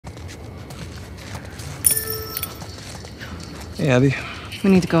Hey, Abby. We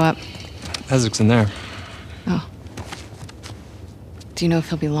need to go up. Isaac's in there. Oh. Do you know if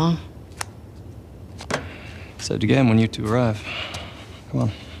he'll be long? Said to get him when you two arrive. Come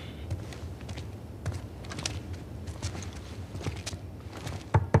on.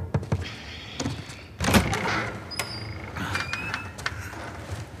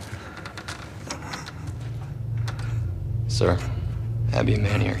 Sir, Abby and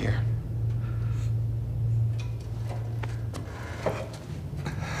Manny are here.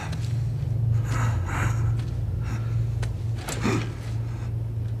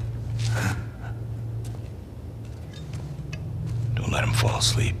 Don't let him fall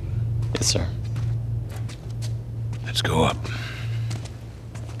asleep. Yes, sir. Let's go up.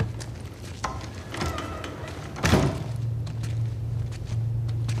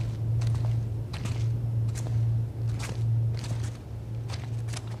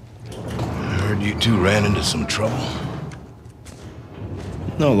 You two ran into some trouble?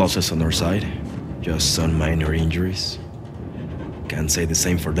 No losses on our side. Just some minor injuries. Can't say the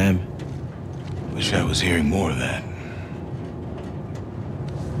same for them. Wish I was hearing more of that.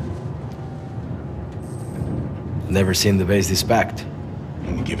 Never seen the base this packed.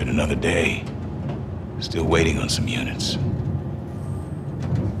 I'm gonna give it another day. Still waiting on some units.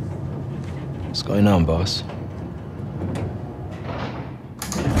 What's going on, boss?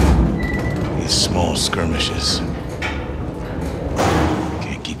 These small skirmishes.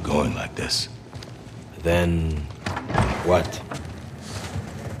 Can't keep going like this. Then... what?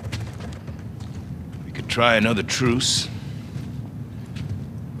 We could try another truce.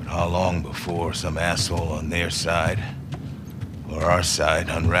 But how long before some asshole on their side, or our side,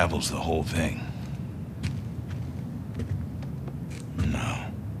 unravels the whole thing? No.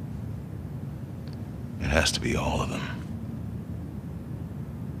 It has to be all of them.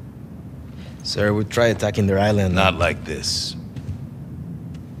 Sir, we try attacking their island. Not like this.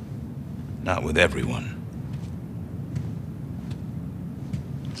 Not with everyone.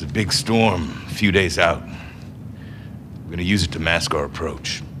 It's a big storm a few days out. We're gonna use it to mask our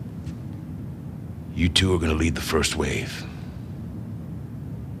approach. You two are gonna lead the first wave.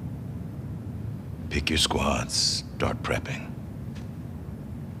 Pick your squads, start prepping.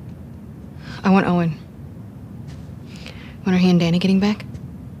 I want Owen. When are he and Danny getting back?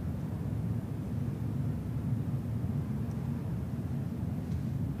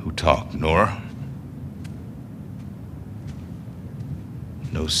 Who talked, Nora?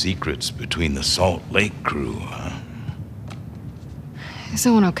 No secrets between the Salt Lake crew, huh? Is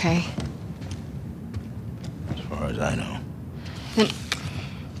Owen okay? As far as I know.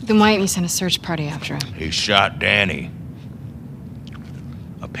 Then why didn't you send a search party after him? He shot Danny.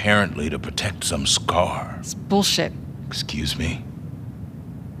 Apparently to protect some scar. It's bullshit. Excuse me?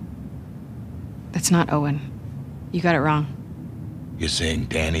 That's not Owen. You got it wrong. You're saying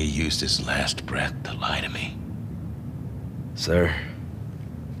Danny used his last breath to lie to me? Sir,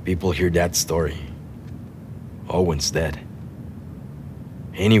 people hear that story. Owen's dead.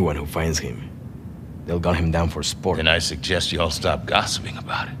 Anyone who finds him, they'll gun him down for sport. Then I suggest you all stop gossiping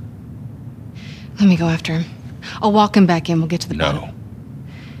about it. Let me go after him. I'll walk him back in. We'll get to the No. bottom.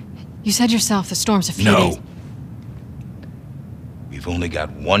 You said yourself the storm's a few No. days. We've only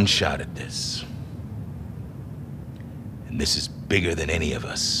got one shot at this. And this is bigger than any of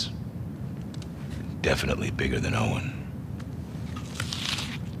us. Definitely bigger than Owen.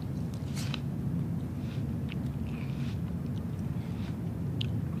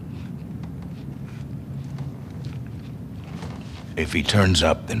 If he turns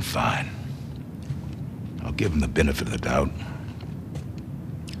up, then fine. I'll give him the benefit of the doubt.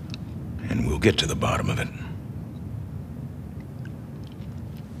 And we'll get to the bottom of it.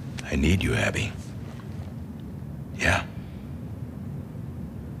 I need you, Abby. Yeah?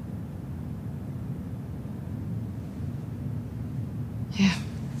 Yeah.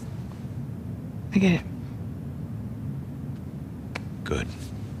 I get it. Good.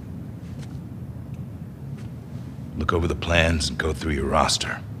 Look over the plans and go through your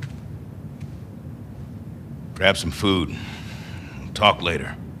roster. Grab some food. We'll talk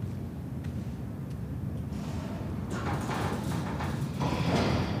later.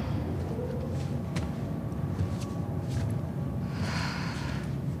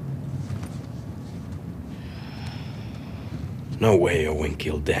 No way Owen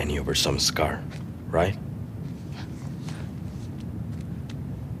killed Danny over some scar, right?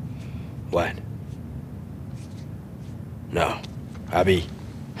 What? No. Abby,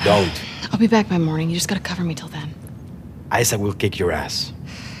 don't. I'll be back by morning. You just gotta cover me till then. Isaac will kick your ass.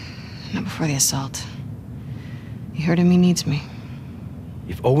 Not before the assault. You heard him, he needs me.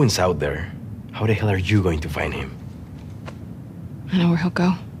 If Owen's out there, how the hell are you going to find him? I know where he'll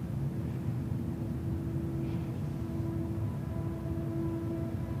go.